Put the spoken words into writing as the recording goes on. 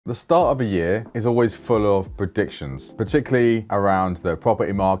The start of a year is always full of predictions, particularly around the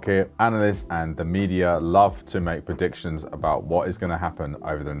property market. Analysts and the media love to make predictions about what is going to happen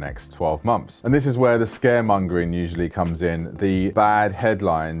over the next 12 months. And this is where the scaremongering usually comes in, the bad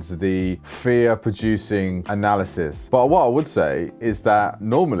headlines, the fear-producing analysis. But what I would say is that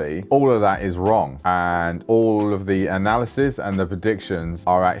normally all of that is wrong, and all of the analysis and the predictions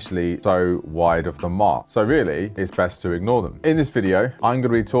are actually so wide of the mark. So really, it's best to ignore them. In this video, I'm going to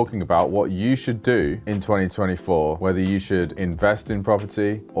be talking about what you should do in 2024, whether you should invest in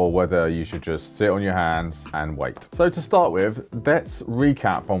property or whether you should just sit on your hands and wait. So to start with, let's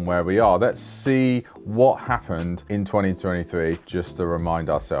recap on where we are. Let's see what happened in 2023 just to remind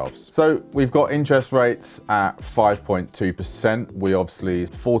ourselves. So we've got interest rates at 5.2%. We obviously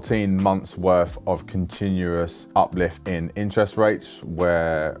 14 months worth of continuous uplift in interest rates,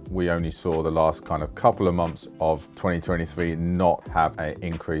 where we only saw the last kind of couple of months of 2023 not have an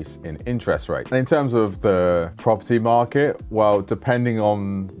increase in interest rate. And in terms of the property market, well, depending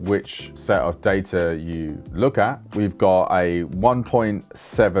on which set of data you look at, we've got a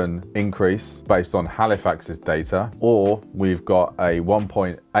 1.7 increase based on Halifax's data, or we've got a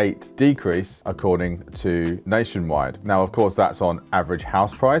 1.8 decrease according to Nationwide. Now, of course, that's on average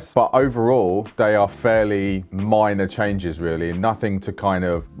house price, but overall, they are fairly minor changes, really. Nothing to kind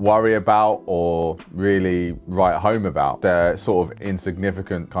of worry about or really write home about. They're sort of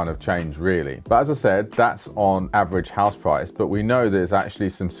insignificant kind of change, really. But as I said, that's on average house price, but we know there's actually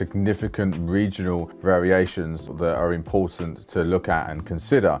some significant regional variations that are important to look at and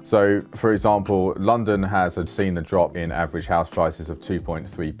consider. So, for example, London has seen a drop in average house prices of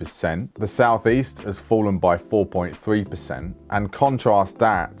 2.3%. The Southeast has fallen by 4.3%, and contrast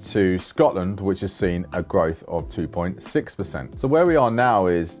that to Scotland, which has seen a growth of 2.6%. So where we are now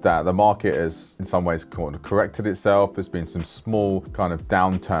is that the market has in some ways kind of corrected itself. There's been some small kind of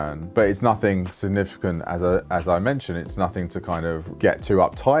downturn, but it's nothing significant. As I mentioned, it's nothing to kind of get too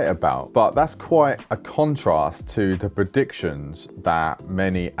uptight about. But that's quite a contrast to the predictions that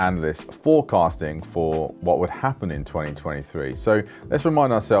many analysts are forecasting for what would happen in 2023. So let's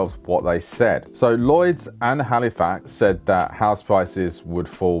remind ourselves what they said. So Lloyd's and Halifax said that house prices would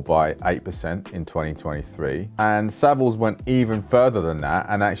fall by 8% in 2023, and Savills went even further than that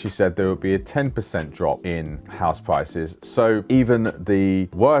and actually said there would be a 10% drop in house prices. So even the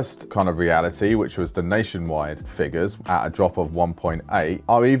worst kind of reality, which was the Nationwide figures at a drop of 1.8,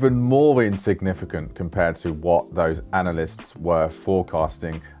 are even more insignificant compared to what those analysts were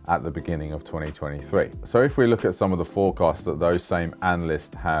forecasting at the beginning of 2023. So if we look at some of the forecasts that those same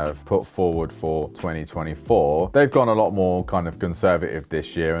analysts have put forward for 2024, they've gone a lot more kind of conservative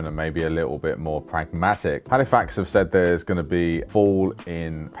this year and maybe a little bit more pragmatic. Halifax have said there's going to be a fall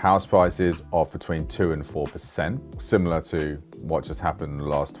in house prices of between 2 and 4%, similar to what just happened in the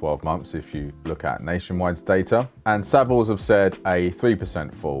last 12 months if you look at Nationwide's data. And Savills have said a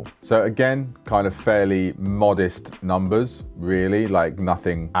 3% fall. So again, kind of fairly modest numbers, really, like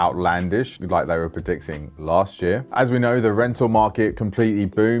nothing outlandish like they were predicting last year. As we know, the rental market completely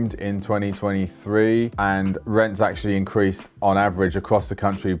boomed in 2023, and rents actually increased on average across the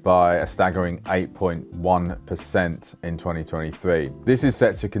country by a staggering 8.1% in 2023. This is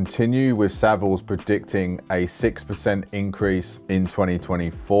set to continue, with Savills predicting a 6% increase in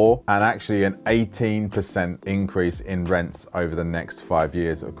 2024 and actually an 18% increase in rents over the next 5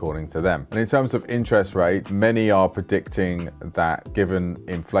 years, according to them. And in terms of interest rate, many are predicting that given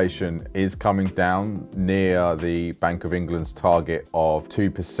inflation is coming down near the Bank of England's target of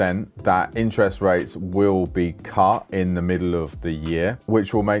 2%, that interest rates will be cut in the middle of the year,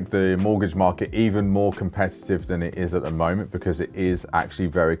 which will make the mortgage market even more competitive than it is at the moment, because it is actually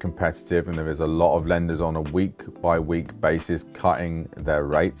very competitive and there is a lot of lenders on a week-by-week basis cutting their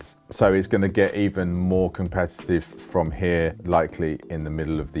rates. So it's going to get even more competitive from here, likely in the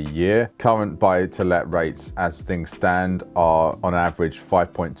middle of the year. Current buy-to-let rates, as things stand, are on average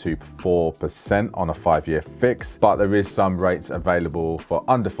 5.24% on a 5-year fix, but there is some rates available for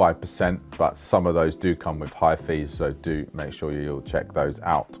under 5%, but some of those do come with high fees, so do make sure you'll check those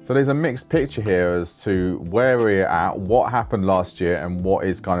out. So there's a mixed picture here as to where we're at, what happened last year, and what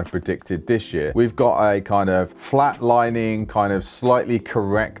is kind of predicted this year. We've got a kind of flatlining, kind of slightly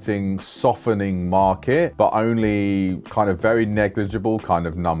correcting, softening market, but only kind of very negligible kind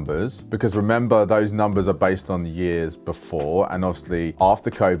of numbers, because remember, those numbers are based on the years before, and obviously after after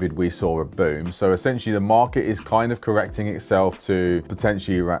COVID, we saw a boom. So essentially the market is kind of correcting itself to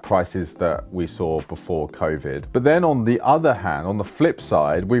potentially prices that we saw before COVID. But then on the other hand, on the flip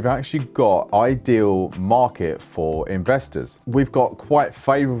side, we've actually got ideal market for investors. We've got quite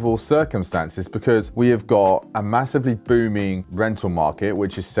favorable circumstances because we have got a massively booming rental market,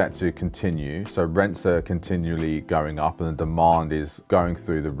 which is set to continue. So rents are continually going up and the demand is going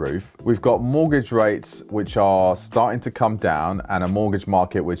through the roof. We've got mortgage rates which are starting to come down and a mortgage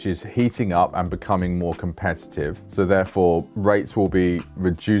market which is heating up and becoming more competitive. So therefore rates will be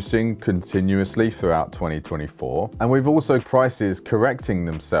reducing continuously throughout 2024. And we've also prices correcting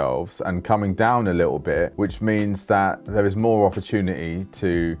themselves and coming down a little bit, which means that there is more opportunity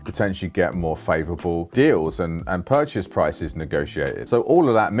to potentially get more favorable deals and purchase prices negotiated. So all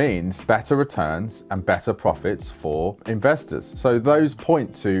of that means better returns and better profits for investors. So those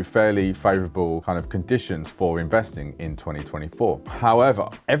point to fairly favorable kind of conditions for investing in 2024. However,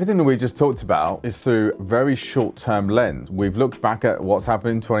 everything that we just talked about is through a very short-term lens. We've looked back at what's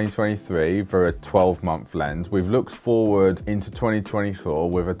happened in 2023 for a 12-month lens. We've looked forward into 2024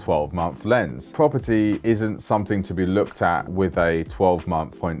 with a 12-month lens. Property isn't something to be looked at with a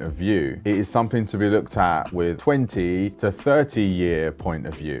 12-month point of view. It is something to be looked at with 20 to 30-year point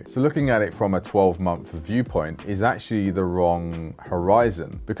of view. So looking at it from a 12-month viewpoint is actually the wrong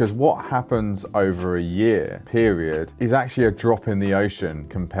horizon, because what happens over a year period is actually a drop in the ocean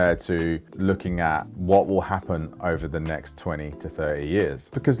compared to looking at what will happen over the next 20 to 30 years.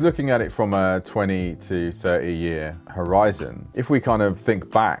 Because looking at it from a 20 to 30 year horizon, if we kind of think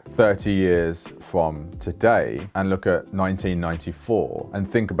back 30 years from today and look at 1994 and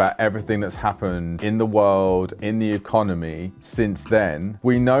think about everything that's happened in the world, in the economy since then,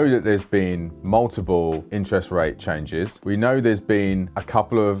 we know that there's been multiple interest rate changes. We know there's been a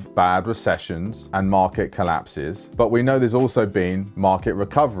couple of bad recessions and market collapses, but we know there's also been market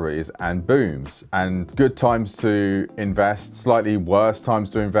recoveries and booms and good times to invest, slightly worse times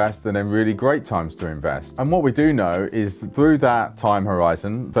to invest, and then really great times to invest. And what we do know is through that time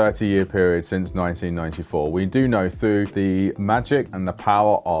horizon, 30-year period since 1994, we do know through the magic and the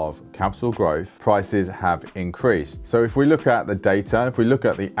power of capital growth, prices have increased. So if we look at the data, if we look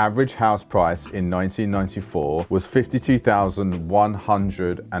at the average house price in 1994 was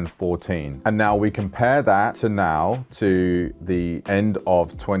 52,114. And now we compare that to now to the end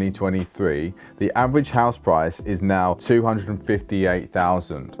of 2023, the average house price is now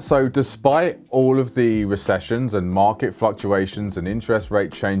 258,000. So despite all of the recessions and market fluctuations and interest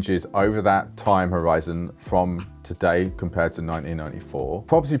rate changes over that time horizon from today compared to 1994,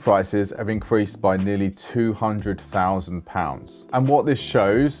 property prices have increased by nearly £200,000. And what this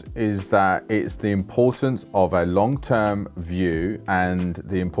shows is that it's the importance of a long-term view and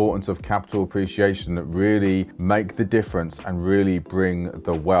the importance of capital appreciation that really make the difference and really bring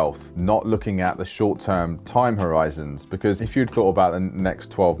the wealth, not looking at the short-term time horizons. Because if you'd thought about the next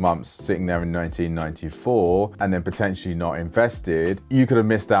 12 months sitting there in 1994 and then potentially not invested, you could have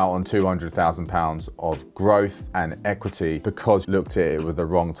missed out on £200,000 of growth and equity because you looked at it with the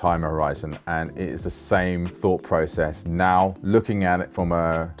wrong time horizon. And it is the same thought process now. Looking at it from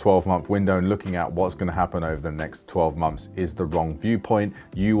a 12-month window and looking at what's going to happen over the next 12 months is the wrong viewpoint.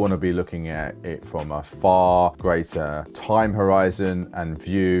 You want to be looking at it from a far greater time horizon and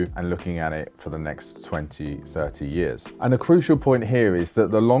view and looking at it for the next 20, 30 years. And a crucial point here is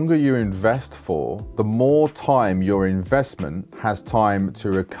that the longer you invest for, the more time your investment has time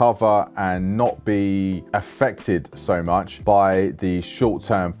to recover and not be affected so much by the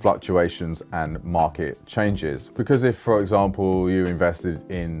short-term fluctuations and market changes. Because if, for example, you invested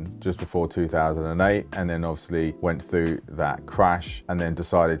in just before 2008 and then obviously went through that crash and then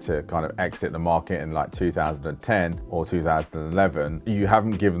decided to kind of exit the market in like 2010 or 2011, you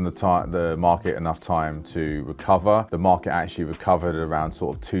haven't given the market enough time to recover. The market actually recovered around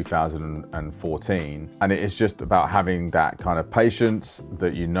sort of 2014, and it is just about having that kind of patience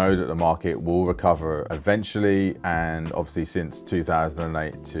that you know that the market will recover eventually. And obviously since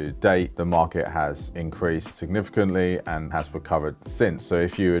 2008 to date, the market has increased significantly and has recovered since. So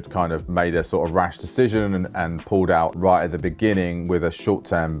if you had kind of made a sort of rash decision and pulled out right at the beginning with a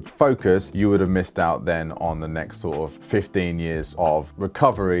short-term focus, you would have missed out then on the next sort of 15 years of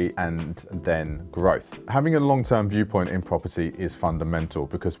recovery and then growth. Having a long-term viewpoint in property is fundamental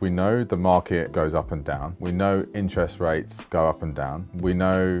because we know the market goes up and down. We know interest rates go up and down. We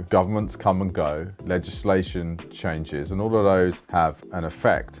know governments come and go, legislation inflation changes, and all of those have an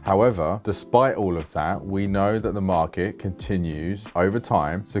effect. However, despite all of that, we know that the market continues over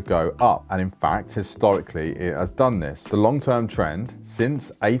time to go up. And in fact, historically, it has done this. The long-term trend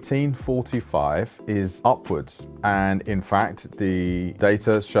since 1845 is upwards. And in fact, the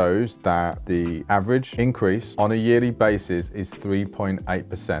data shows that the average increase on a yearly basis is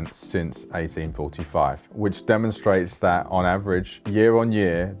 3.8% since 1845, which demonstrates that on average, year on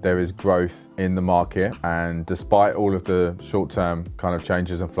year, there is growth in the market. And despite all of the short-term kind of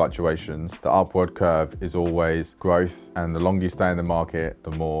changes and fluctuations, the upward curve is always growth. And the longer you stay in the market,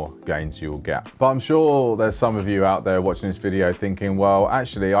 the more gains you'll get. But I'm sure there's some of you out there watching this video thinking, well,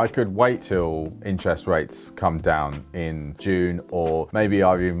 actually, I could wait till interest rates come down in June, or maybe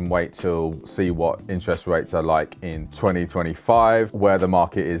I'll even wait till see what interest rates are like in 2025, where the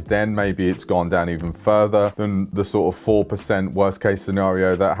market is then. Maybe it's gone down even further than the sort of 4% worst case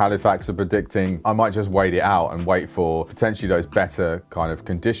scenario that Halifax are predicting. I might just wait it out and wait for potentially those better kind of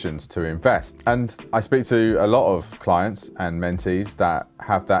conditions to invest. And I speak to a lot of clients and mentees that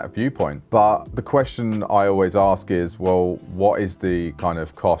have that viewpoint. But the question I always ask is, well, what is the kind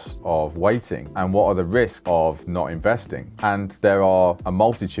of cost of waiting, and what are the risks of not investing? And there are a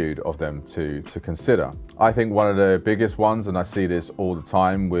multitude of them to consider. I think one of the biggest ones, and I see this all the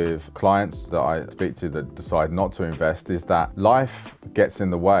time with clients that I speak to that decide not to invest, is that life gets in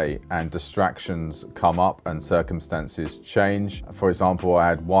the way and distractions come up and circumstances change. For example, I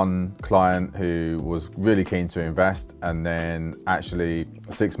had one client who was really keen to invest, and then actually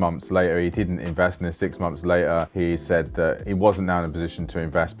 6 months later he didn't invest, and then 6 months later he said that he wasn't now in a position to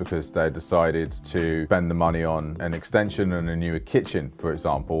invest because they decided to spend the money on an extension and a newer kitchen, for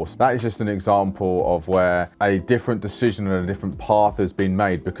example. So that is just an example of where a different decision and a different path has been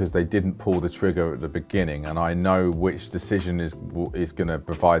made because they didn't pull the trigger at the beginning. And I know which decision is going to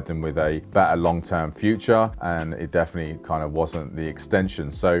provide them with a better long-term future, and it definitely kind of wasn't the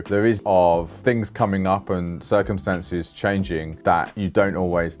extension. So there is of things coming up and circumstances changing that you don't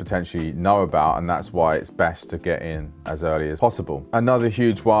always potentially know about, and that's why it's best to get in as early as possible. Another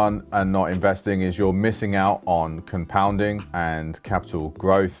huge one, and not investing, is you're missing out on compounding and capital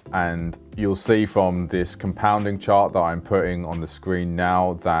growth. And you'll see from this compounding chart that I'm putting on the screen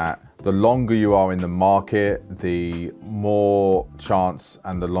now that the longer you are in the market, the more chance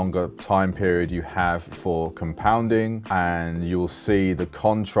and the longer time period you have for compounding. And you'll see the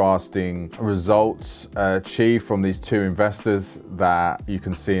contrasting results achieved from these two investors that you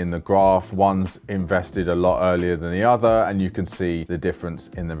can see in the graph. One's invested a lot earlier than the other, and you can see the difference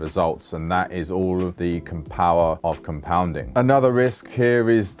in the results. And that is all of the power of compounding. Another risk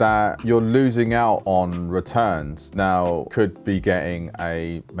here is that you're losing out on returns. Now, could be getting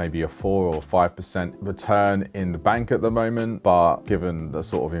maybe a 4 or 5% return in the bank at the moment, but given the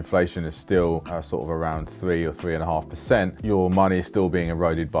sort of inflation is still sort of around 3 or 3.5%, your money is still being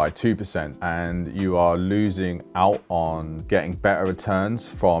eroded by 2%, and you are losing out on getting better returns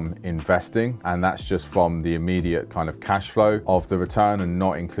from investing. And that's just from the immediate kind of cash flow of the return, and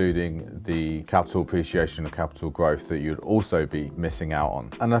not including the capital appreciation and capital growth that you'd also be missing out on.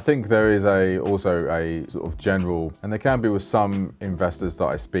 And I think there is also a sort of general, and there can be with some investors that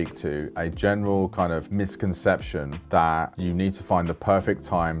I speak to, a general kind of misconception that you need to find the perfect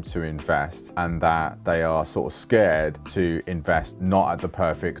time to invest, and that they are sort of scared to invest not at the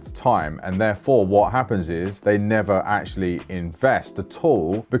perfect time. And therefore what happens is they never actually invest at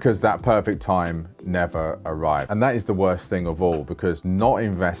all because that perfect time never arrived. And that is the worst thing of all, because not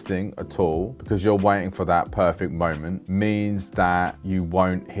investing at all because you're waiting for that perfect moment means that you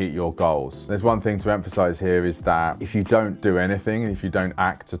won't hit your goals. There's one thing to emphasize here, is that if you don't do anything, if you don't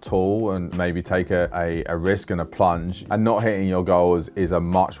act at all and maybe take a risk and a plunge, and not hitting your goals is a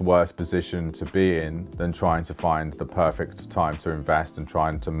much worse position to be in than trying to find the perfect time to invest and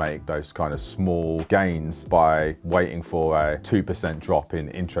trying to make those kind of small gains by waiting for a 2% drop in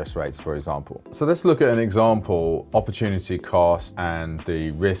interest rates, for example. So let's look at an example, opportunity cost and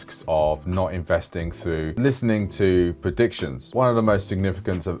the risks of not investing through listening to predictions. One of the most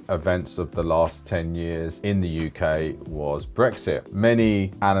significant events of the last 10 years in the UK was Brexit.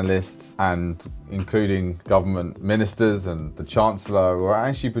 Many analysts, and including government ministers and the Chancellor, were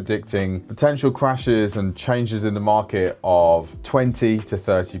actually predicting potential crashes and changes in the market of 20 to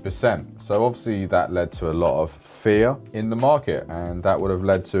 30%. So obviously that led to a lot of fear in the market, and that would have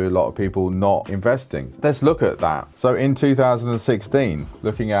led to a lot of people not investing. Let's look at that. So in 2016,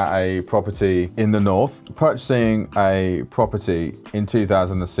 looking at a property in the north, purchasing a property in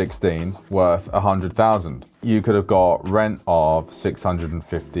 2016 worth 100,000. you could have got rent of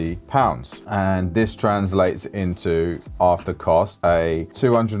 £650. And this translates into, after cost, a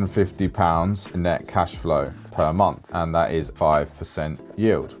 £250 net cash flow per month, and that is 5%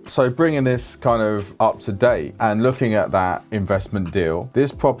 yield. So bringing this kind of up to date and looking at that investment deal,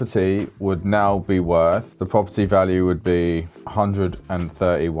 this property would now be worth, the property value would be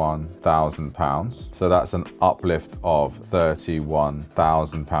 £131,000. So that's an uplift of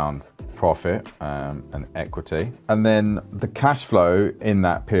 £31,000 profit and equity. And then the cash flow in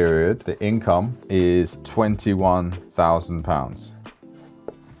that period, the income is £21,000.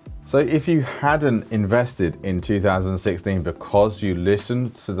 So if you hadn't invested in 2016 because you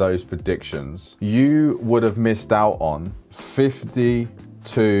listened to those predictions, you would have missed out on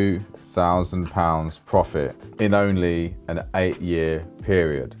 £52,000 profit in only an 8-year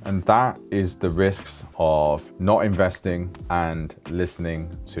period. And that is the risks of not investing and listening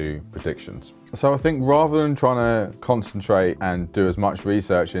to predictions. So I think rather than trying to concentrate and do as much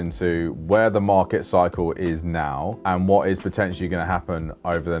research into where the market cycle is now and what is potentially going to happen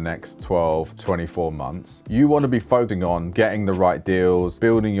over the next 12, 24 months, you want to be focusing on getting the right deals,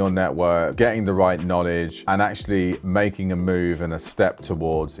 building your network, getting the right knowledge, and actually making a move and a step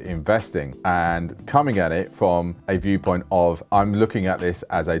towards investing and coming at it from a viewpoint of, I'm looking at this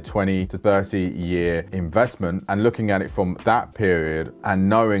as a 20 to 30 year investment and looking at it from that period and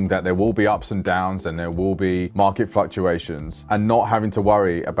knowing that there will be ups and downs and there will be market fluctuations and not having to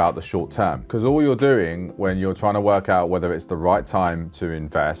worry about the short term. Because all you're doing when you're trying to work out whether it's the right time to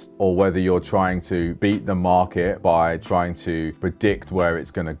invest or whether you're trying to beat the market by trying to predict where it's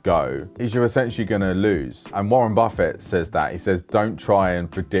going to go is you're essentially going to lose. And Warren Buffett says that. He says, don't try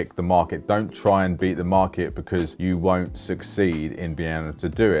and predict the market. Don't try and beat the market because you won't succeed in being able to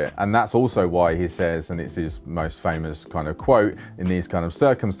do it. And that's also why he says, and it's his most famous kind of quote in these kind of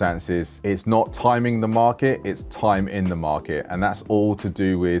circumstances, it's not timing the market, it's time in the market. And that's all to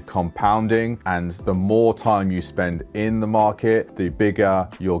do with compounding. And the more time you spend in the market, the bigger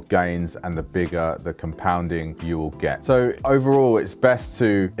your gains and the bigger the compounding you will get. So overall, it's best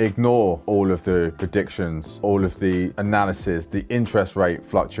to ignore all of the predictions, all of the analysis, the interest rate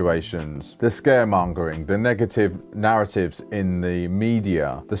fluctuations, the scaremongering, the negative narratives in the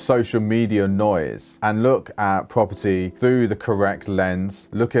media, the social media noise, and look at property through the correct lens.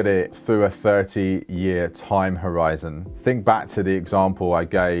 Look at it through a 30-year time horizon. Think back to the example I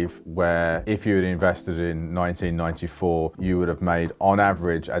gave where if you had invested in 1994, you would have made on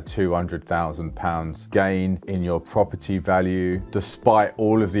average a £200,000 gain in your property value, despite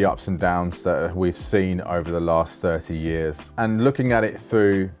all of the ups and downs that we've seen over the last 30 years. And looking at it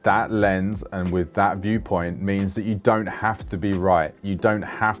through that lens and with that viewpoint means that you don't have to be right. You don't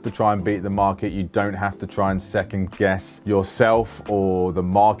have to try and beat the market. You don't have to try and second guess yourself or the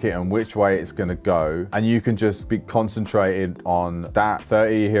market and which way it's going to go. And you can just be concentrated on that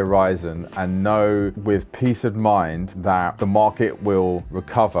 30-year horizon and know with peace of mind that the market will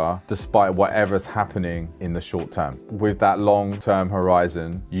recover despite whatever's happening in the short term. With that long-term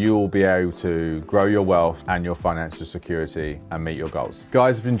horizon, you will be able to grow your wealth and your financial security and meet your goals.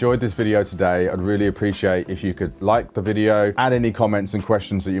 Guys, if you enjoyed this video today, I'd really appreciate if you could like the video, add any comments and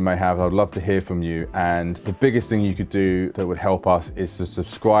questions that you may have. I'd love to hear from you. And the biggest thing you could do that would help us is to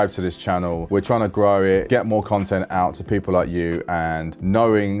subscribe to this channel. We're trying to grow it, get more content out to people like you, and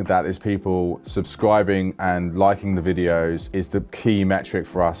knowing that there's people subscribing and liking the videos is the key metric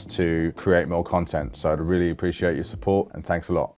for us to create more content. So I'd really appreciate your support, and thanks a lot.